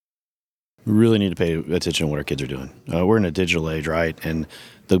We really need to pay attention to what our kids are doing. We're in a digital age, right? And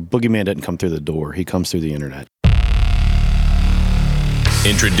the boogeyman doesn't come through the door. He comes through the internet.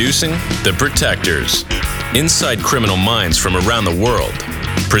 Introducing The Protectors. Inside criminal minds from around the world.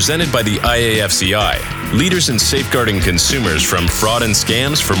 Presented by the IAFCI, leaders in safeguarding consumers from fraud and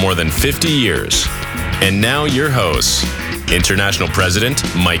scams for more than 50 years. And now your hosts, International President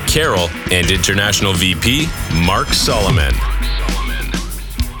Mike Carroll and International VP Mark Solomon.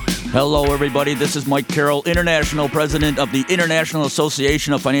 Hello, everybody. This is Mike Carroll, International President of the International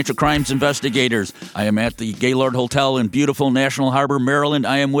Association of Financial Crimes Investigators. I am at the Gaylord Hotel in beautiful National Harbor, Maryland.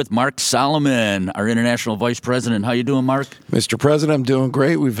 I am with Mark Solomon, our International Vice President. How you doing, Mark? Mr. President, I'm doing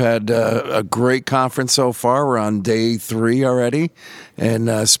great. We've had a great conference so far. We're on day 3 already,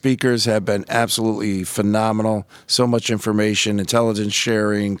 and speakers have been absolutely phenomenal. So much information, intelligence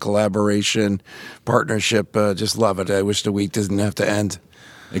sharing, collaboration, partnership. Just love it. I wish the week doesn't have to end.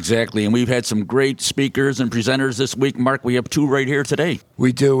 Exactly, and we've had some great speakers and presenters this week. Mark, we have 2 right here today.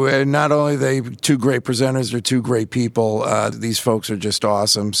 We do, and not only are they 2 great presenters, they're 2 great people. These folks are just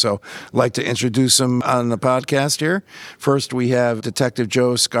awesome, so I'd like to introduce them on the podcast here. First, we have Detective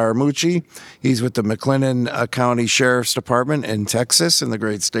Joe Scaramucci. He's with the McLennan County Sheriff's Department in Texas, in the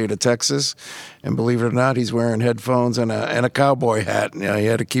great state of Texas, and believe it or not, he's wearing headphones and a cowboy hat. You know, he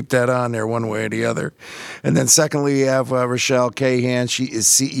had to keep that on there one way or the other. And then secondly, we have Rochelle Cahan. She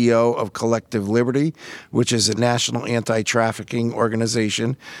is CEO of Collective Liberty, which is a national anti-trafficking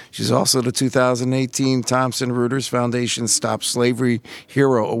organization. She's also the 2018 Thomson Reuters Foundation Stop Slavery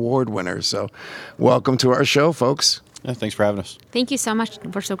Hero Award winner. So welcome to our show, folks. Yeah, thanks for having us. Thank you so much.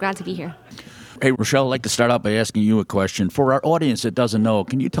 We're so glad to be here. Hey, Rochelle, I'd like to start out by asking you a question. For our audience that doesn't know,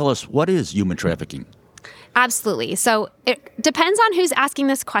 can you tell us what is human trafficking? Absolutely. So it depends on who's asking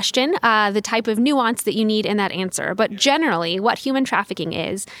this question, the type of nuance that you need in that answer. But generally, what human trafficking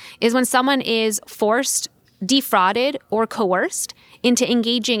is when someone is forced, defrauded, or coerced into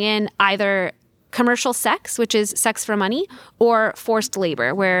engaging in either commercial sex, which is sex for money, or forced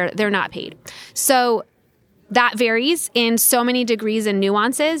labor, where they're not paid. So that varies in so many degrees and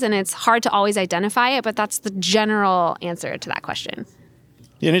nuances, and it's hard to always identify it, but that's the general answer to that question.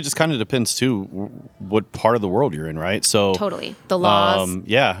 Yeah, and it just kind of depends, too, what part of the world you're in, right? So Totally. The laws.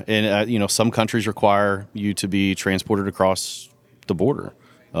 Yeah, and, some countries require you to be transported across the border.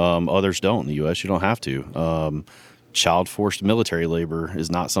 Others don't. In the U.S., you don't have to. Child forced military labor is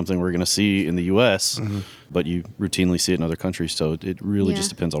not something we're going to see in the U.S., but you routinely see it in other countries. So it really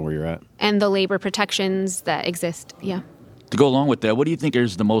just depends on where you're at. And the labor protections that exist, yeah. To go along with that, what do you think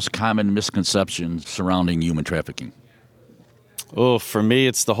is the most common misconception surrounding human trafficking? Oh, for me,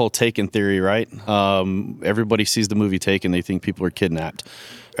 it's the whole Taken theory, right? Everybody sees the movie Taken, they think people are kidnapped.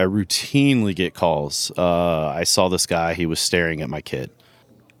 I routinely get calls. I saw this guy, he was staring at my kid.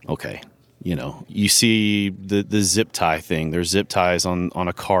 Okay. You see the zip tie thing. There's zip ties on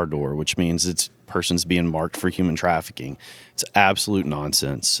a car door, which means it's person's being marked for human trafficking. It's absolute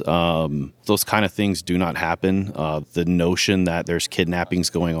nonsense. Those kind of things do not happen. The notion that there's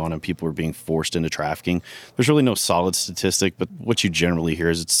kidnappings going on and people are being forced into trafficking, there's really no solid statistic, but what you generally hear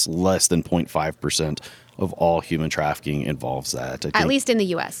is it's less than 0.5% of all human trafficking involves that. At least in the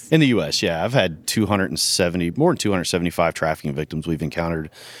U.S. In the U.S., yeah. I've had more than 275 trafficking victims we've encountered,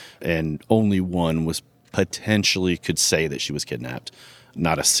 and only one was potentially could say that she was kidnapped.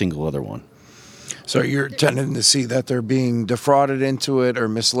 Not a single other one. So you're tending to see that they're being defrauded into it or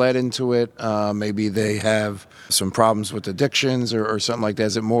misled into it. Maybe they have some problems with addictions or something like that.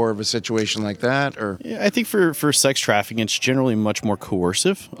 Is it more of a situation like that? Or yeah, I think for sex trafficking, it's generally much more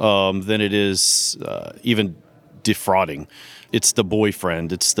coercive than it is even defrauding. It's the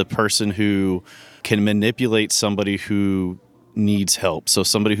boyfriend. It's the person who can manipulate somebody who needs help. So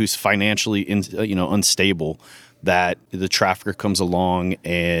somebody who's financially unstable, that the trafficker comes along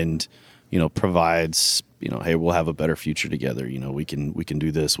and provides, hey, we'll have a better future together. We can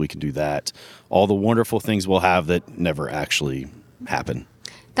do this, we can do that. All the wonderful things we'll have that never actually happen.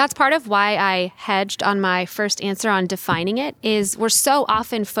 That's part of why I hedged on my first answer on defining it, is we're so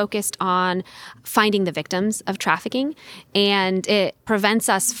often focused on finding the victims of trafficking, and it prevents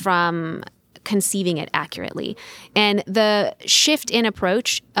us from conceiving it accurately. And the shift in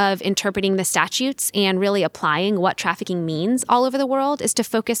approach of interpreting the statutes and really applying what trafficking means all over the world is to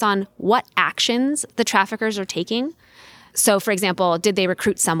focus on what actions the traffickers are taking. So, for example, did they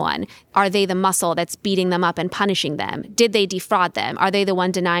recruit someone? Are they the muscle that's beating them up and punishing them? Did they defraud them? Are they the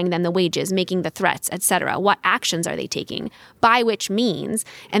one denying them the wages, making the threats, etc.? What actions are they taking? By which means?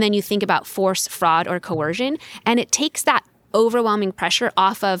 And then you think about force, fraud, or coercion, and it takes that overwhelming pressure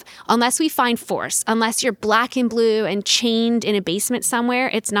off of, unless we find force, unless you're black and blue and chained in a basement somewhere,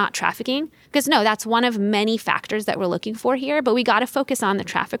 it's not trafficking. Because no, that's one of many factors that we're looking for here, but we got to focus on the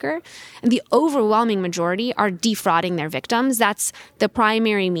trafficker. And the overwhelming majority are defrauding their victims. That's the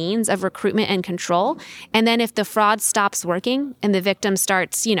primary means of recruitment and control. And then if the fraud stops working and the victim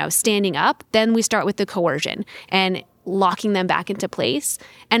starts, standing up, then we start with the coercion and locking them back into place.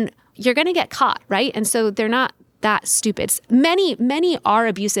 And you're going to get caught, right? And so they're not that stupid. Many are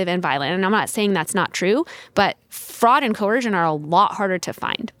abusive and violent, and I'm not saying that's not true, but fraud and coercion are a lot harder to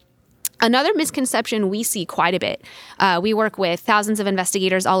find. Another misconception we see quite a bit. We work with thousands of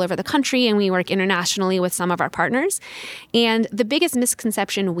investigators all over the country, and we work internationally with some of our partners. And the biggest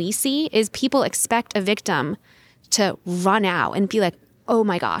misconception we see is people expect a victim to run out and be like, oh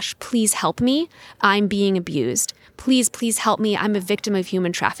my gosh, please help me. I'm being abused. Please help me. I'm a victim of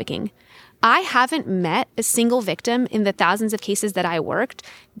human trafficking. I haven't met a single victim in the thousands of cases that I worked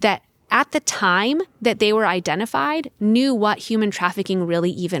that at the time that they were identified knew what human trafficking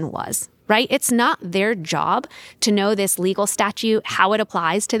really even was, right? It's not their job to know this legal statute, how it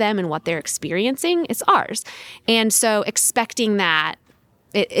applies to them and what they're experiencing. It's ours. And so expecting that,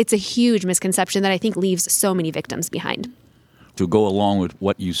 it's a huge misconception that I think leaves so many victims behind. To go along with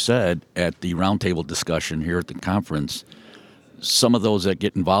what you said at the roundtable discussion here at the conference, some of those that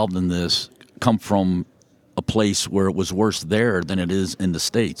get involved in this come from a place where it was worse there than it is in the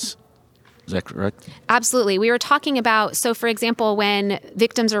States. Is that correct? Absolutely. We were talking about, so for example, when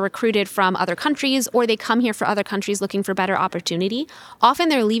victims are recruited from other countries or they come here for other countries looking for better opportunity, often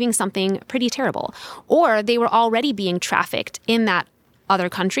they're leaving something pretty terrible. Or they were already being trafficked in that other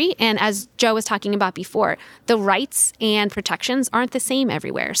country. And as Joe was talking about before, the rights and protections aren't the same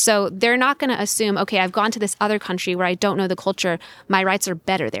everywhere. So they're not going to assume, okay, I've gone to this other country where I don't know the culture, my rights are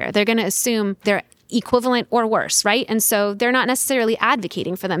better there. They're going to assume they're equivalent or worse, right? And so they're not necessarily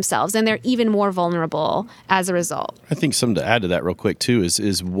advocating for themselves, and they're even more vulnerable as a result. I think something to add to that real quick too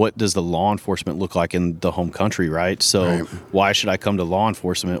is what does the law enforcement look like in the home country, right? So why should I come to law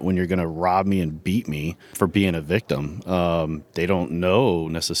enforcement when you're going to rob me and beat me for being a victim? They don't know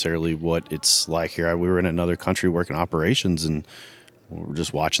necessarily what it's like here. We were in another country working operations, and we're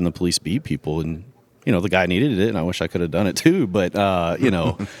just watching the police beat people, and the guy needed it, and I wish I could have done it too, but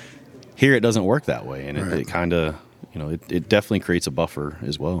here it doesn't work that way, and it kind of, it definitely creates a buffer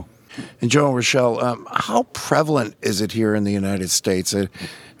as well. And Joe and Rochelle, how prevalent is it here in the United States?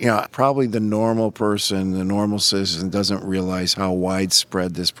 Probably the normal person, the normal citizen doesn't realize how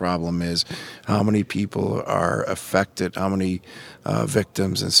widespread this problem is, how many people are affected, how many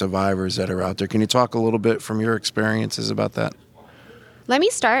victims and survivors that are out there. Can you talk a little bit from your experiences about that? Let me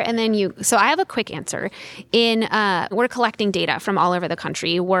start, and then you. So I have a quick answer. We're collecting data from all over the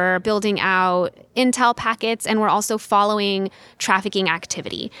country. We're building out intel packets, and we're also following trafficking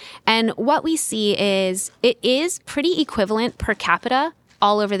activity. And what we see is it is pretty equivalent per capita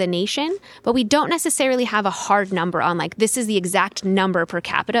all over the nation, but we don't necessarily have a hard number on this is the exact number per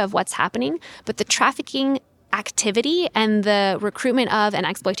capita of what's happening. But the trafficking activity and the recruitment of and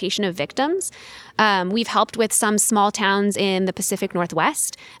exploitation of victims. We've helped with some small towns in the Pacific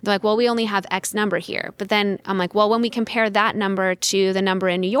Northwest. They're like, well, we only have X number here. But then I'm like, well, when we compare that number to the number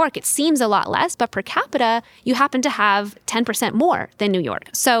in New York, it seems a lot less, but per capita, you happen to have 10% more than New York.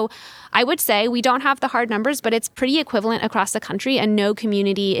 So I would say we don't have the hard numbers, but it's pretty equivalent across the country, and no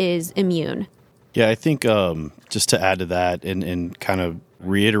community is immune. Yeah, I think just to add to that and kind of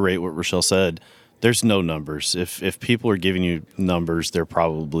reiterate what Rochelle said, there's no numbers. If people are giving you numbers, they're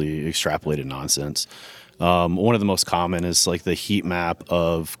probably extrapolated nonsense. One of the most common is the heat map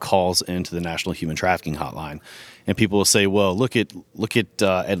of calls into the National Human Trafficking Hotline, and people will say, "Well, look at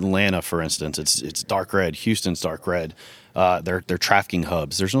Atlanta, for instance. It's dark red. Houston's dark red. They're trafficking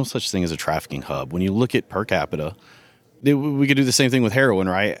hubs. There's no such thing as a trafficking hub. When you look at per capita, we could do the same thing with heroin,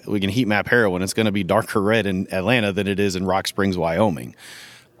 right? We can heat map heroin. It's going to be darker red in Atlanta than it is in Rock Springs, Wyoming.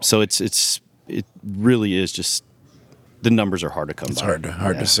 So it really is just the numbers are hard to come by. It's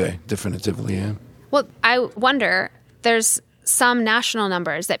hard to say definitively. Yeah. Well, I wonder, there's some national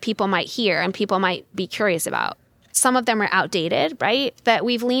numbers that people might hear and people might be curious about. Some of them are outdated, right, that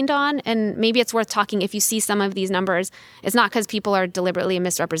we've leaned on. And maybe it's worth talking if you see some of these numbers. It's not because people are deliberately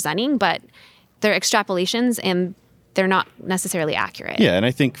misrepresenting, but they're extrapolations and they're not necessarily accurate. Yeah, and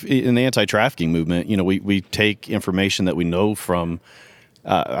I think in the anti-trafficking movement, we take information that we know from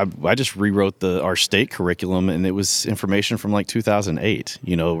I just rewrote our state curriculum, and it was information from 2008.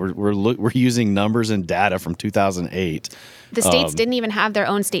 We're using numbers and data from 2008. The states didn't even have their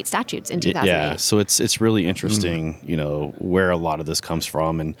own state statutes in 2008. Yeah, so it's really interesting, where a lot of this comes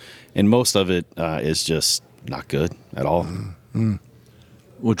from, and most of it is just not good at all.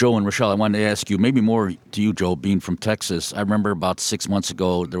 Well, Joe and Rochelle, I wanted to ask you, maybe more to you, Joe, being from Texas. I remember about 6 months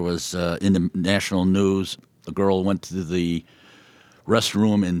ago, there was in the national news, a girl went to the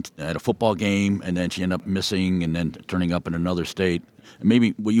restroom at a football game, and then she ended up missing and then turning up in another state.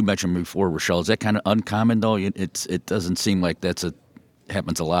 Maybe what you mentioned before, Rochelle, is that kind of uncommon, though? It doesn't seem like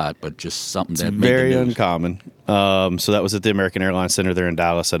happens a lot, but just something that made Very the news. uncommon. So that was at the American Airlines Center there in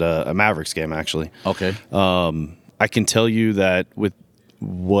Dallas at a Mavericks game, actually. Okay. I can tell you that with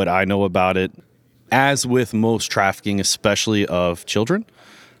what I know about it, as with most trafficking, especially of children,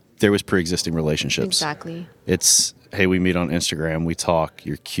 there was pre-existing relationships. Exactly. It's, hey, we meet on Instagram, we talk,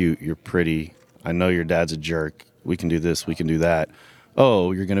 you're cute, you're pretty, I know your dad's a jerk, we can do this, we can do that.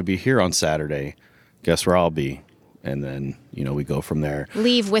 Oh, you're going to be here on Saturday. Guess where I'll be? And then, we go from there.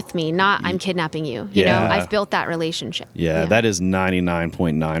 Leave with me, not I'm kidnapping you. You know, I've built that relationship. Yeah, that is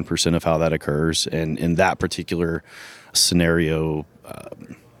 99.9% of how that occurs. And in that particular scenario,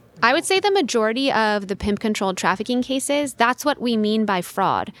 I would say the majority of the pimp-controlled trafficking cases, that's what we mean by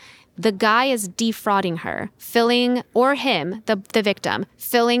fraud. The guy is defrauding her, or him, the victim,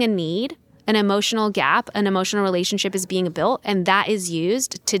 filling a need, an emotional gap, an emotional relationship is being built, and that is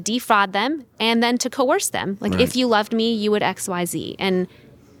used to defraud them and then to coerce them. Like, if you loved me, you would X, Y, Z. And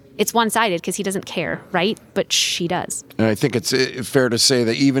it's one-sided because he doesn't care, right? But she does. And I think it's fair to say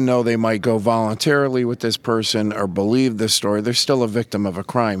that even though they might go voluntarily with this person or believe this story, they're still a victim of a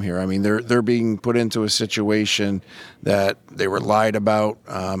crime here. I mean, they're being put into a situation that they were lied about,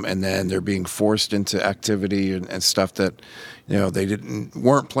 and then they're being forced into activity and stuff that they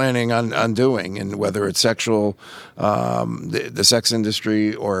weren't planning on doing. And whether it's sexual, the sex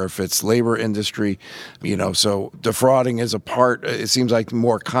industry, or if it's labor industry, so defrauding is a part. It seems like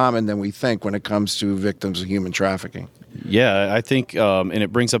more common than we think when it comes to victims of human trafficking. Yeah, I think, and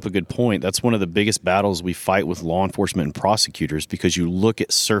it brings up a good point. That's one of the biggest battles we fight with law enforcement and prosecutors, because you look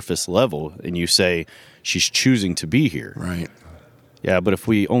at surface level and you say, she's choosing to be here. Right. Yeah, but if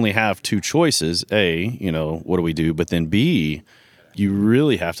we only have two choices, A, what do we do? But then B, you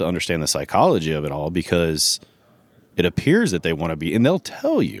really have to understand the psychology of it all, because it appears that they want to be, and they'll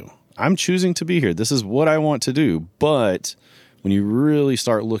tell you, I'm choosing to be here. This is what I want to do. But when you really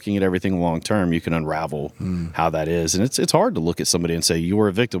start looking at everything long term, you can unravel how that is. And it's hard to look at somebody and say, you're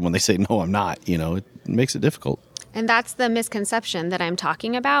a victim, when they say, no, I'm not. It makes it difficult. And that's the misconception that I'm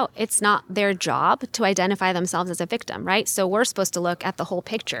talking about. It's not their job to identify themselves as a victim, right? So we're supposed to look at the whole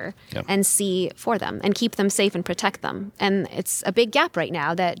picture and see for them and keep them safe and protect them. And it's a big gap right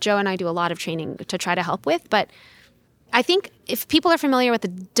now that Joe and I do a lot of training to try to help with. But I think if people are familiar with the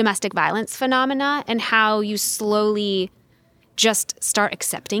domestic violence phenomena and how you slowly just start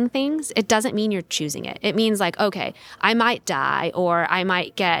accepting things, it doesn't mean you're choosing it. It means like, okay, I might die, or I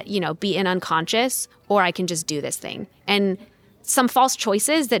might get, beaten unconscious, or I can just do this thing. And some false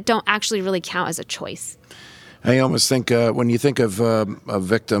choices that don't actually really count as a choice. I almost think when you think of a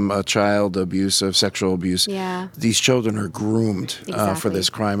victim, child abuse, of sexual abuse, these children are groomed for this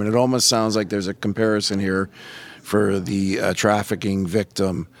crime. And it almost sounds like there's a comparison here for the trafficking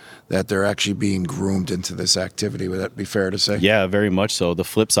victim, that they're actually being groomed into this activity. Would that be fair to say? Yeah, very much so. The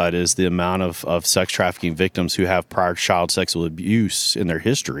flip side is the amount of sex trafficking victims who have prior child sexual abuse in their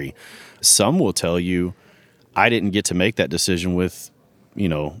history. Some will tell you, I didn't get to make that decision with,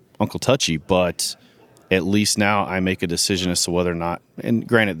 Uncle Touchy, but at least now I make a decision as to whether or not, and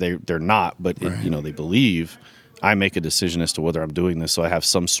granted they're not, but they believe, I make a decision as to whether I'm doing this, so I have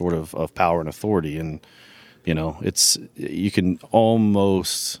some sort of power and authority. And you can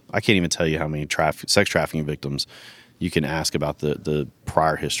almost, I can't even tell you how many sex trafficking victims you can ask about the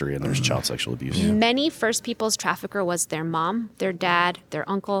prior history, and there's child sexual abuse. Many First Peoples trafficker was their mom, their dad, their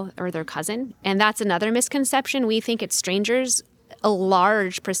uncle, or their cousin. And that's another misconception. We think it's strangers. A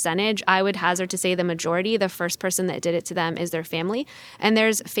large percentage, I would hazard to say the majority, the first person that did it to them is their family. And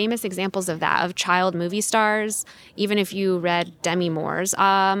there's famous examples of that, of child movie stars. Even if you read Demi Moore's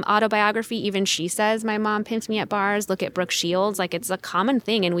autobiography, even she says, my mom pimped me at bars. Look at Brooke Shields. Like, it's a common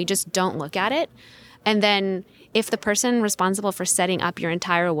thing, and we just don't look at it. And then if the person responsible for setting up your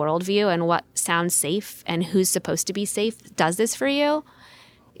entire worldview and what sounds safe and who's supposed to be safe does this for you,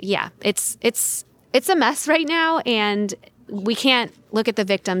 it's a mess right now, and we can't look at the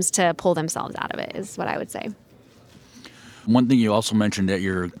victims to pull themselves out of it, is what I would say. One thing you also mentioned at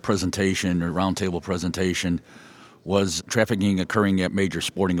your presentation, or roundtable presentation, was trafficking occurring at major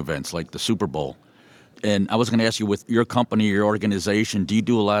sporting events like the Super Bowl. And I was going to ask you, with your company, your organization, do you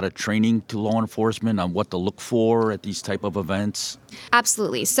do a lot of training to law enforcement on what to look for at these type of events?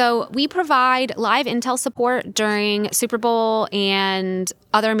 Absolutely. So we provide live intel support during Super Bowl and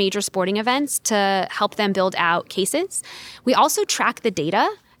other major sporting events to help them build out cases. We also track the data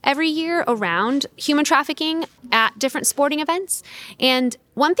every year around human trafficking at different sporting events. And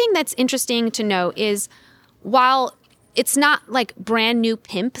one thing that's interesting to note is while it's not like brand new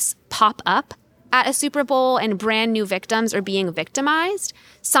pimps pop up at a Super Bowl and brand new victims are being victimized,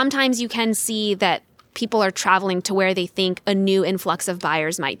 sometimes you can see that people are traveling to where they think a new influx of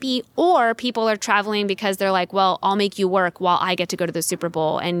buyers might be, or people are traveling because they're like, well, I'll make you work while I get to go to the Super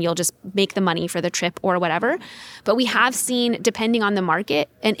Bowl and you'll just make the money for the trip or whatever. But we have seen, depending on the market,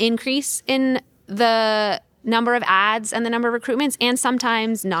 an increase in the number of ads and the number of recruitments, and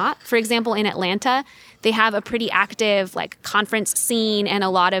sometimes not. For example, in Atlanta, they have a pretty active conference scene and a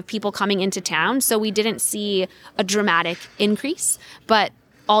lot of people coming into town. So we didn't see a dramatic increase, but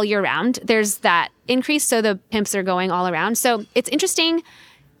all year round, there's that increase. So the pimps are going all around. So it's interesting.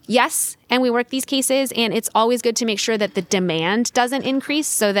 Yes, and we work these cases, and it's always good to make sure that the demand doesn't increase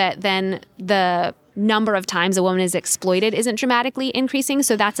so that then the number of times a woman is exploited isn't dramatically increasing.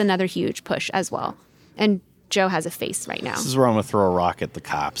 So that's another huge push as well. And Joe has a face right now. This is where I'm going to throw a rock at the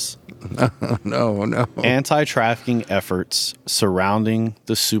cops. No. Anti-trafficking efforts surrounding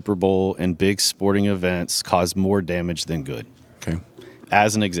the Super Bowl and big sporting events cause more damage than good. Okay.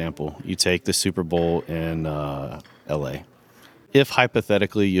 As an example, you take the Super Bowl in L.A. If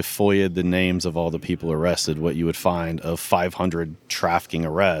hypothetically you FOIA'd the names of all the people arrested, what you would find of 500 trafficking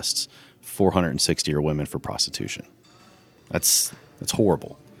arrests, 460 are women for prostitution. That's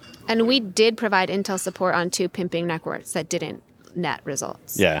horrible. And we did provide intel support on 2 pimping networks that didn't net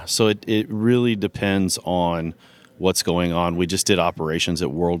results. Yeah, so it really depends on what's going on. We just did operations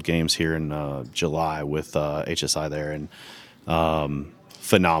at World Games here in July with HSI there, and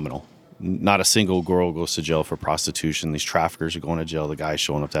phenomenal. Not a single girl goes to jail for prostitution. These traffickers are going to jail. The guys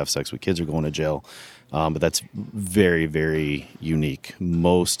showing up to have sex with kids are going to jail. But that's very, very unique.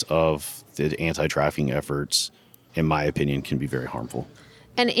 Most of the anti-trafficking efforts, in my opinion, can be very harmful.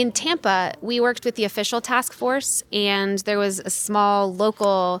 And in Tampa, we worked with the official task force, and there was a small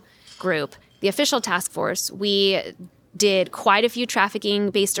local group. The official task force, we did quite a few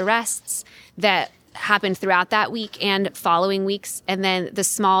trafficking-based arrests that happened throughout that week and following weeks. And then the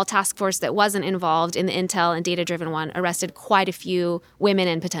small task force that wasn't involved in the intel and data-driven one arrested quite a few women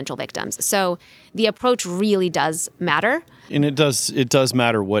and potential victims. So the approach really does matter. And it does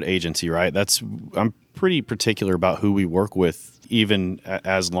matter what agency, right? I'm pretty particular about who we work with, even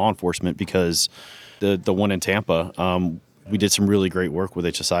as law enforcement, because the one in Tampa, we did some really great work with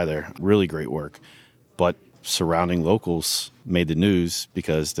HSI there, really great work. But surrounding locals made the news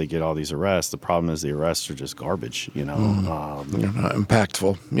because they get all these arrests. The problem is the arrests are just garbage, you know. They're not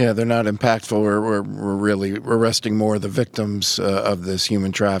impactful. Yeah, they're not impactful. We're really arresting more of the victims of this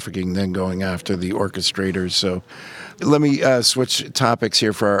human trafficking than going after the orchestrators. So let me switch topics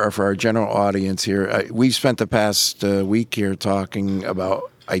here for our general audience here. We've spent the past week here talking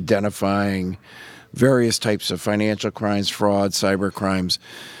about identifying various types of financial crimes, fraud, cyber crimes.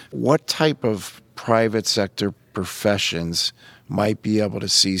 What type of private sector professions might be able to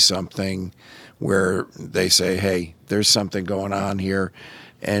see something where they say, hey, there's something going on here?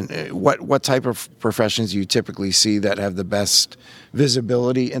 And what type of professions do you typically see that have the best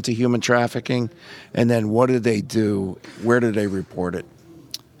visibility into human trafficking? And then what do they do? Where do they report it?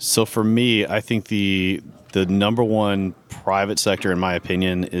 So for me, I think the number one private sector, in my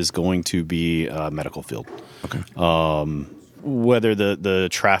opinion, is going to be medical field. Okay. Whether the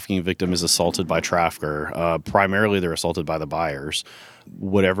trafficking victim is assaulted by trafficker, primarily they're assaulted by the buyers.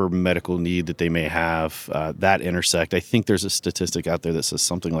 Whatever medical need that they may have, that intersect. I think there's a statistic out there that says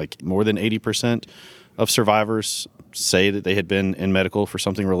something like more than 80% of survivors say that they had been in medical for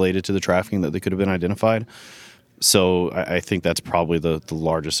something related to the trafficking, that they could have been identified. So I think that's probably the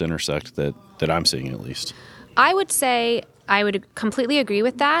largest intersect that I'm seeing, at least. I would say I would completely agree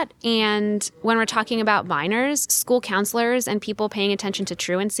with that. And when we're talking about minors, school counselors and people paying attention to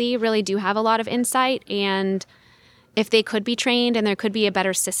truancy really do have a lot of insight. And if they could be trained and there could be a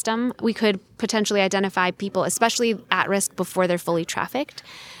better system, we could potentially identify people, especially at risk, before they're fully trafficked.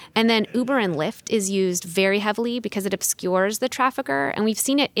 And then Uber and Lyft is used very heavily because it obscures the trafficker. And we've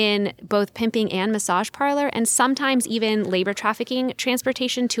seen it in both pimping and massage parlor, and sometimes even labor trafficking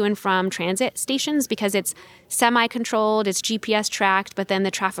transportation to and from transit stations because it's semi-controlled, it's GPS tracked, but then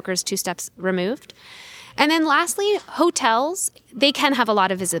the trafficker's 2 steps removed. And then lastly, hotels, they can have a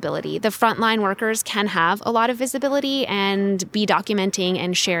lot of visibility. The frontline workers can have a lot of visibility and be documenting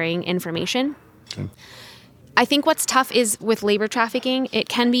and sharing information. I think what's tough is with labor trafficking, it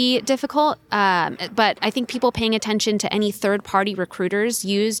can be difficult, but I think people paying attention to any third-party recruiters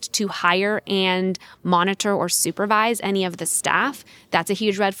used to hire and monitor or supervise any of the staff, that's a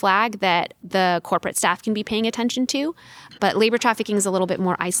huge red flag that the corporate staff can be paying attention to. But labor trafficking is a little bit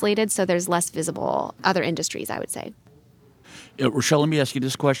more isolated, so there's less visible other industries, I would say. Rochelle, let me ask you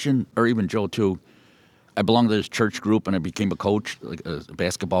this question, or even Joe, too. I belonged to this church group, and I became a coach, like a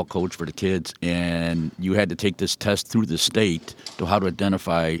basketball coach for the kids, and you had to take this test through the state to how to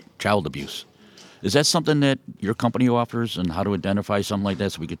identify child abuse. Is that something that your company offers, and how to identify something like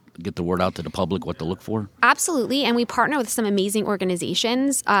that so we could get the word out to the public what to look for? Absolutely, and we partner with some amazing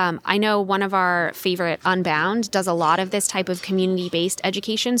organizations. I know one of our favorite, Unbound, does a lot of this type of community-based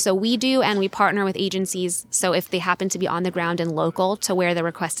education. So we do, and we partner with agencies. So if they happen to be on the ground and local to where the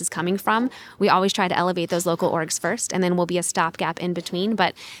request is coming from, we always try to elevate those local orgs first, and then we'll be a stopgap in between.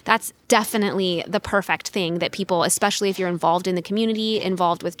 But that's definitely the perfect thing that people, especially if you're involved in the community,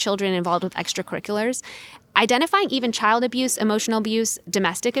 involved with children, involved with extracurriculars, identifying even child abuse, emotional abuse,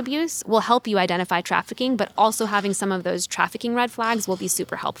 domestic abuse will help you identify trafficking, but also having some of those trafficking red flags will be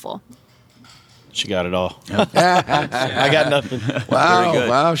super helpful. She got it all. I got nothing.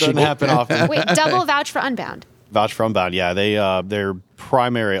 Wow. Doesn't happen often. Wait, double vouch for Unbound. Vouch for Unbound, yeah. They their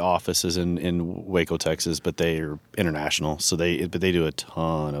primary office is in Waco, Texas, but they are international. So they do a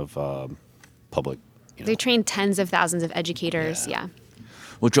ton of public. They train tens of thousands of educators. Yeah.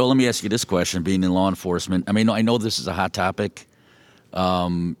 Well, Joe, let me ask you this question, being in law enforcement. I mean, I know this is a hot topic.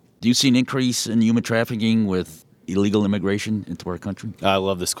 Do you see an increase in human trafficking with illegal immigration into our country? I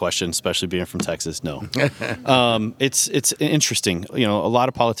love this question, especially being from Texas. No. It's interesting. A lot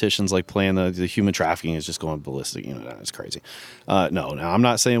of politicians like playing the human trafficking is just going ballistic. It's crazy. No, I'm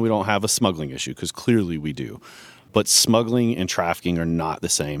not saying we don't have a smuggling issue, because clearly we do. But smuggling and trafficking are not the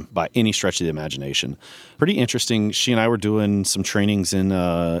same by any stretch of the imagination. Pretty interesting. She and I were doing some trainings in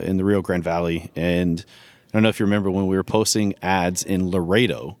the Rio Grande Valley, and I don't know if you remember when we were posting ads in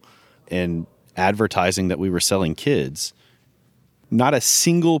Laredo and advertising that we were selling kids. Not a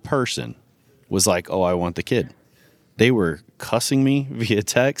single person was like, "Oh, I want the kid." They were cussing me via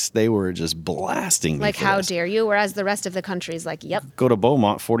text. They were just blasting me. Like, how dare you? Whereas the rest of the country is like, "Yep." Go to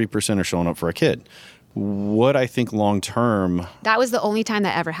Beaumont, 40% are showing up for a kid. What I think long term... That was the only time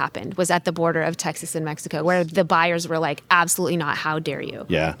that ever happened, was at the border of Texas and Mexico, where the buyers were like, absolutely not, how dare you?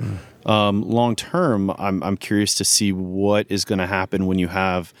 Yeah. Long term, I'm curious to see what is going to happen when you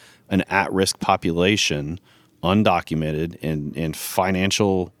have an at-risk population, undocumented, and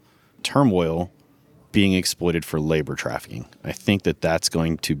financial turmoil being exploited for labor trafficking. I think that's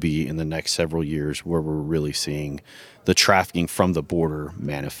going to be in the next several years where we're really seeing the trafficking from the border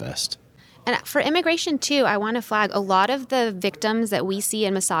manifest. And for immigration, too, I want to flag a lot of the victims that we see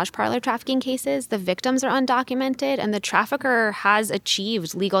in massage parlor trafficking cases, the victims are undocumented, and the trafficker has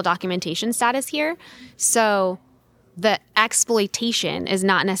achieved legal documentation status here. So the exploitation is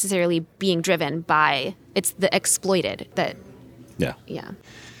not necessarily being driven by, it's the exploited that, yeah.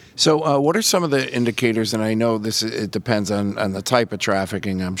 So what are some of the indicators, and I know it depends on the type of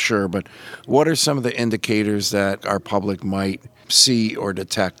trafficking, I'm sure, but what are some of the indicators that our public might see or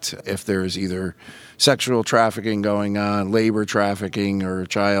detect if there's either sexual trafficking going on, labor trafficking, or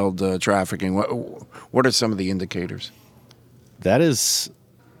child trafficking? What are some of the indicators? That is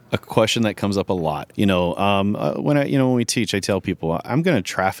a question that comes up a lot. When we teach, I tell people, I'm going to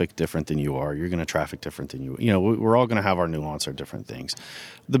traffic different than you are. You're going to traffic different than you. We're all going to have our nuance or different things.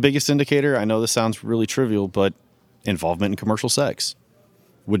 The biggest indicator, I know this sounds really trivial, but involvement in commercial sex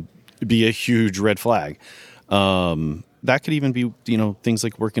would be a huge red flag. That could even be, things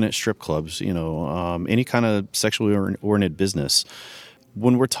like working at strip clubs, any kind of sexually oriented business.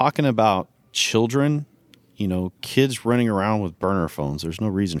 When we're talking about children, kids running around with burner phones, there's no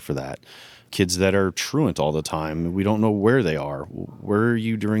reason for that. Kids that are truant all the time, we don't know where they are. Where are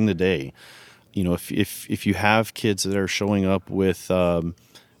you during the day? If you have kids that are showing up with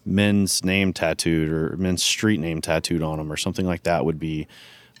men's name tattooed or men's street name tattooed on them or something like that would be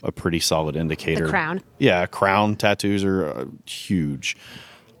a pretty solid indicator. The crown. Yeah, crown tattoos are huge.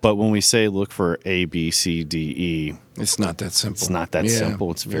 But when we say look for A, B, C, D, E... It's not that simple. It's not that simple.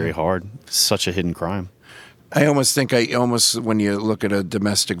 It's very hard. It's such a hidden crime. I almost think when you look at a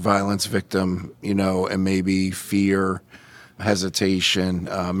domestic violence victim, and maybe fear, hesitation,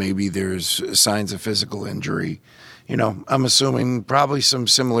 maybe there's signs of physical injury, I'm assuming probably some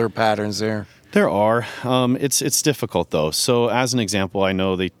similar patterns there. There are. It's difficult, though. So as an example, I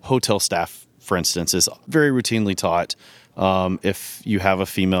know the hotel staff, for instance, is very routinely taught if you have a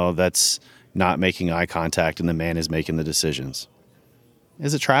female that's not making eye contact and the man is making the decisions.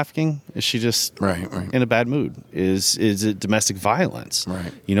 Is it trafficking? Is she just Right. in a bad mood? Is it domestic violence?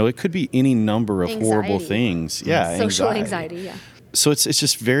 Right. It could be any number of horrible Anxiety. things. Yeah, Social anxiety, yeah. So it's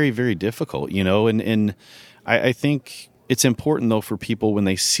just very, very difficult, and I think it's important, though, for people when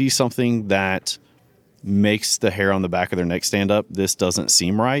they see something that makes the hair on the back of their neck stand up, this doesn't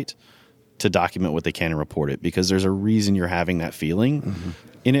seem right, to document what they can and report it, because there's a reason you're having that feeling. Mm-hmm.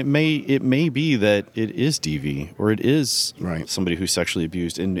 And it may be that it is DV, or it is somebody who's sexually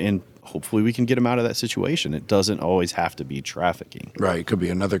abused, and hopefully we can get them out of that situation. It doesn't always have to be trafficking. Right. It could be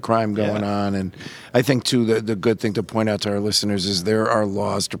another crime going on. And I think, too, the good thing to point out to our listeners is there are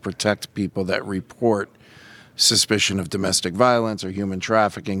laws to protect people that report suspicion of domestic violence or human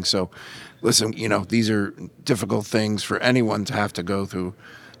trafficking. So, listen, these are difficult things for anyone to have to go through.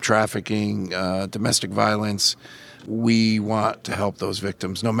 Trafficking, domestic violence. We want to help those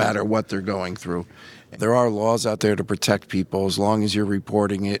victims no matter what they're going through. There are laws out there to protect people as long as you're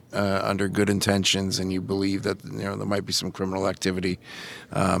reporting it under good intentions and you believe that there might be some criminal activity.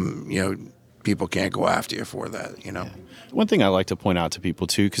 People can't go after you for that. Yeah. One thing I like to point out to people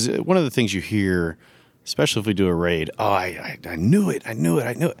too, because one of the things you hear, especially if we do a raid, I knew it.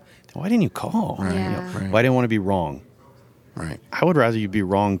 Why didn't you call? Right. Yeah. Right. Why didn't I want to be wrong? Right. I would rather you be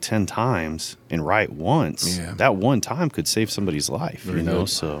wrong 10 times and right once. Yeah. That one time could save somebody's life, good.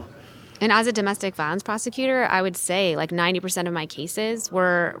 so. And as a domestic violence prosecutor, I would say like 90% of my cases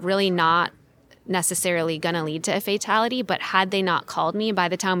were really not necessarily going to lead to a fatality, but had they not called me, by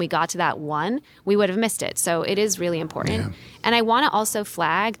the time we got to that one, we would have missed it. So it is really important. Yeah. And I want to also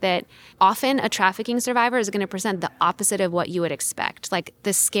flag that often a trafficking survivor is going to present the opposite of what you would expect. Like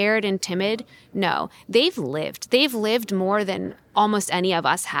the scared and timid, no. They've lived more than almost any of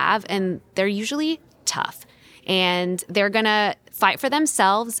us have, and they're usually tough. And they're going to fight for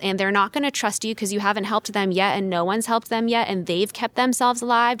themselves, and they're not going to trust you because you haven't helped them yet, and no one's helped them yet, and they've kept themselves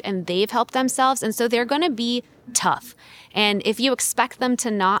alive, and they've helped themselves. And so they're going to be tough. And if you expect them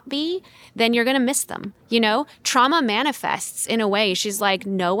to not be, then you're going to miss them. Trauma manifests in a way. She's like,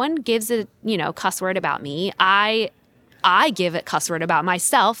 no one gives a, cuss word about me. I give a cuss word about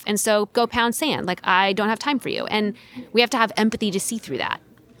myself. And so go pound sand. Like, I don't have time for you. And we have to have empathy to see through that.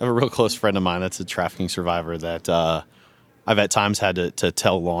 I have a real close friend of mine that's a trafficking survivor that I've at times had to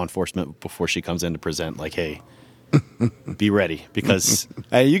tell law enforcement before she comes in to present, like, hey, be ready. Because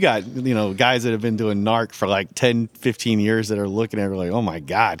you got, guys that have been doing narc for like 10, 15 years that are looking at her like, oh, my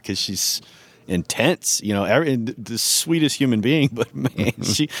God, because she's intense, the sweetest human being. But, man,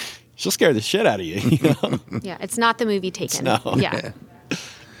 she'll scare the shit out of you. Yeah, it's not the movie Taken. No. Yeah.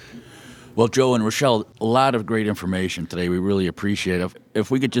 Well, Joe and Rochelle, a lot of great information today. We really appreciate it.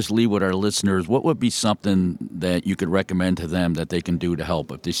 If we could just leave with our listeners, what would be something that you could recommend to them that they can do to help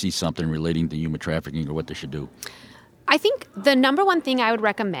if they see something relating to human trafficking, or what they should do? I think the number one thing I would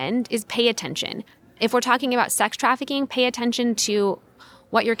recommend is pay attention. If we're talking about sex trafficking, pay attention to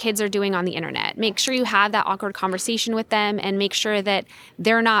what your kids are doing on the internet. Make sure you have that awkward conversation with them, and make sure that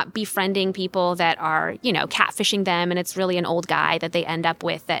they're not befriending people that are, catfishing them, and it's really an old guy that they end up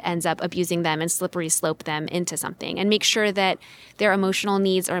with that ends up abusing them and slippery slope them into something. And make sure that their emotional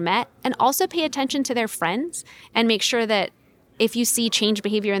needs are met, and also pay attention to their friends, and make sure that if you see change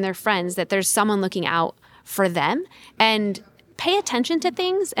behavior in their friends, that there's someone looking out for them, and pay attention to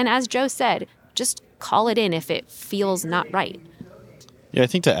things. And as Joe said, just call it in if it feels not right. Yeah, I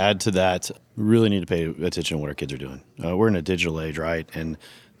think to add to that, we really need to pay attention to what our kids are doing. We're in a digital age, right? And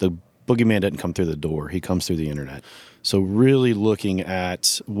the boogeyman doesn't come through the door. He comes through the internet. So really looking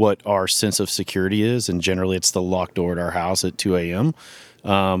at what our sense of security is, and generally it's the locked door at our house at 2 a.m.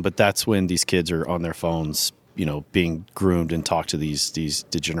 But that's when these kids are on their phones, being groomed and talk to these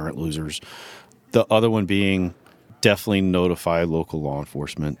degenerate losers. The other one being definitely notify local law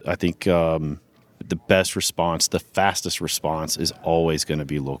enforcement. I think the best response, the fastest response is always going to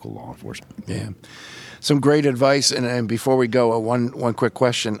be local law enforcement. Yeah. Some great advice. And before we go, one quick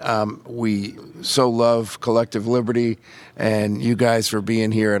question. We so love Collective Liberty and you guys for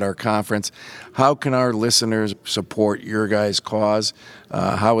being here at our conference. How can our listeners support your guys' cause?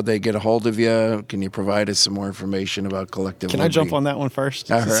 How would they get a hold of you? Can you provide us some more information about Collective Liberty? Can I jump on that one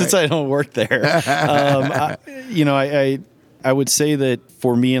first? All right. Since I don't work there. I would say that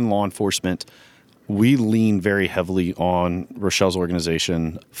for me in law enforcement, we lean very heavily on Rochelle's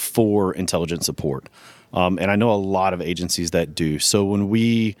organization for intelligence support. And I know a lot of agencies that do. So when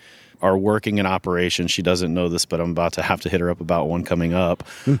we are working an operation, she doesn't know this, but I'm about to have to hit her up about one coming up.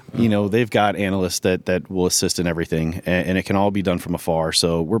 They've got analysts that will assist in everything, and it can all be done from afar.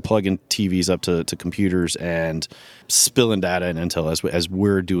 So we're plugging TVs up to computers and spilling data and intel as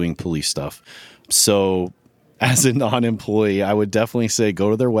we're doing police stuff. So as a non-employee, I would definitely say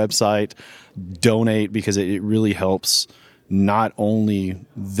go to their website, donate, because it really helps not only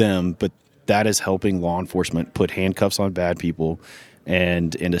them, but that is helping law enforcement put handcuffs on bad people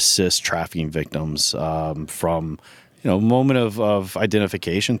and assist trafficking victims from moment of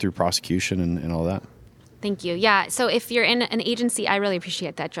identification through prosecution and all that. Thank you. Yeah. So if you're in an agency, I really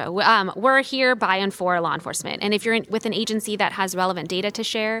appreciate that, Joe. We're here by and for law enforcement. And if you're with an agency that has relevant data to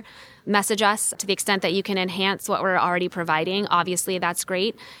share, message us to the extent that you can enhance what we're already providing. Obviously, that's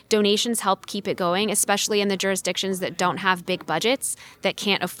great. Donations help keep it going, especially in the jurisdictions that don't have big budgets, that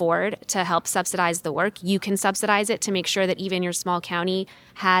can't afford to help subsidize the work. You can subsidize it to make sure that even your small county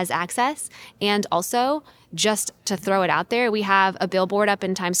has access. And also, just to throw it out there, we have a billboard up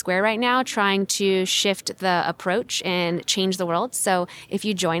in Times Square right now trying to shift the approach and change the world. So if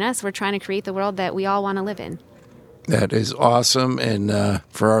you join us, we're trying to create the world that we all want to live in. That is awesome. And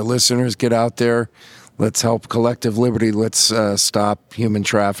for our listeners, get out there. Let's help collective liberty. Let's stop human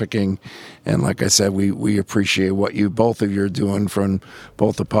trafficking. And like I said, we appreciate what both of you are doing from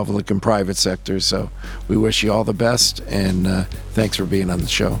both the public and private sectors. So we wish you all the best. And thanks for being on the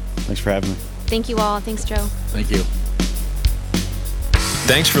show. Thanks for having me. Thank you all. Thanks, Joe. Thank you.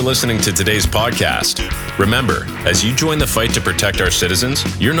 Thanks for listening to today's podcast. Remember, as you join the fight to protect our citizens,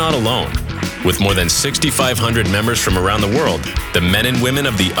 you're not alone. With more than 6,500 members from around the world, the men and women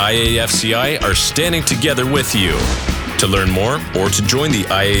of the IAFCI are standing together with you. To learn more or to join the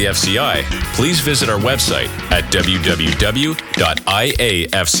IAFCI, please visit our website at www.iafci.org.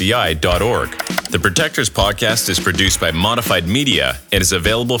 The Protectors Podcast is produced by Modified Media and is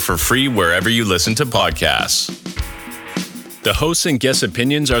available for free wherever you listen to podcasts. The hosts and guests'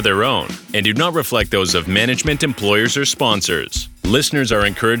 opinions are their own and do not reflect those of management, employers, or sponsors. Listeners are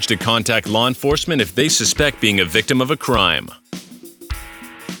encouraged to contact law enforcement if they suspect being a victim of a crime.